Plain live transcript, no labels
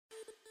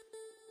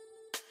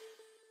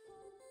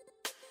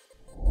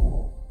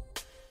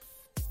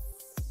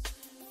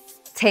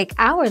Take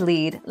our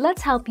lead,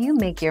 let's help you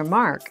make your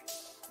mark.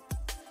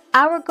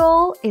 Our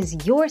goal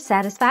is your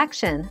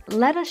satisfaction.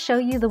 Let us show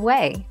you the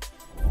way.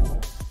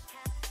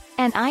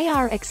 An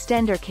IR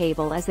extender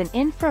cable is an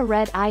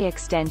infrared eye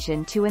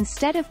extension to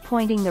instead of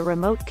pointing the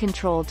remote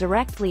control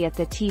directly at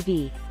the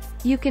TV,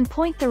 you can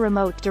point the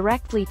remote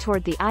directly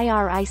toward the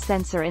IR eye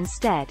sensor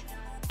instead,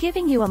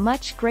 giving you a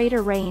much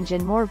greater range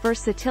and more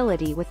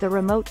versatility with the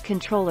remote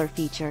controller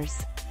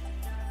features.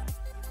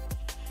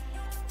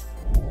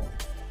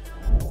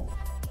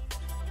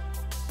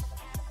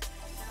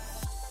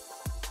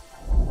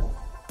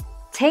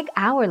 Take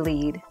our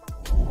lead.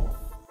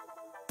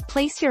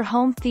 Place your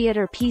home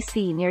theater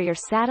PC near your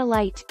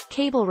satellite,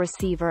 cable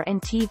receiver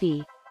and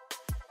TV.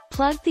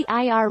 Plug the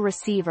IR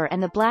receiver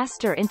and the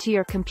blaster into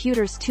your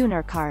computer's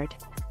tuner card.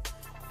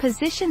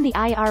 Position the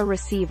IR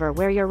receiver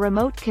where your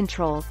remote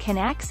control can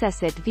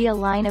access it via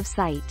line of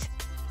sight.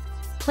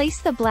 Place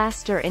the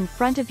blaster in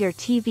front of your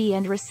TV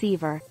and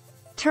receiver.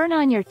 Turn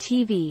on your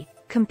TV,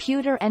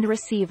 computer and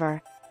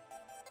receiver.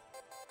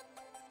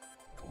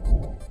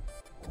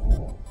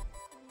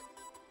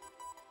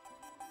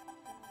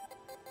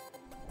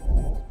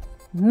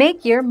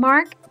 Make your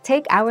mark,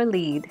 take our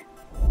lead.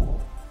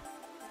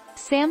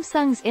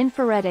 Samsung's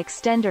infrared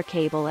extender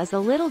cable is a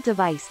little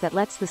device that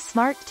lets the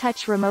smart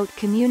touch remote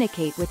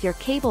communicate with your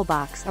cable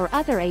box or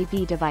other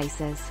AV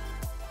devices.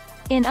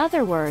 In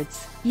other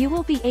words, you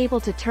will be able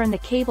to turn the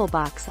cable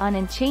box on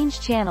and change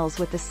channels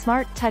with the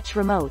smart touch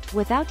remote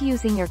without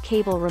using your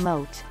cable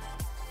remote.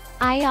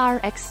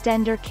 IR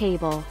extender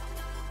cable.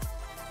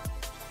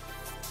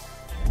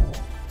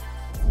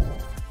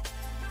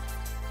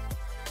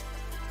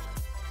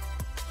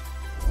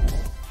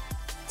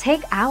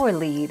 Take our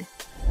lead.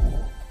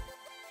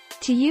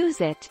 To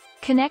use it,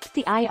 connect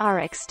the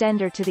IR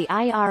extender to the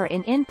IR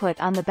in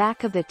input on the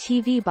back of the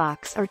TV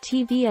box or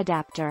TV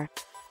adapter.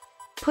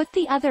 Put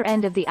the other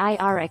end of the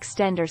IR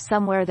extender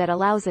somewhere that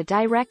allows a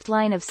direct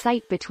line of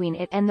sight between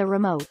it and the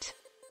remote.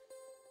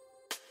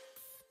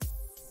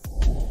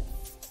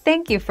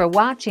 Thank you for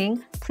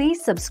watching.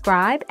 Please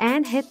subscribe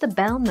and hit the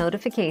bell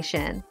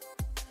notification.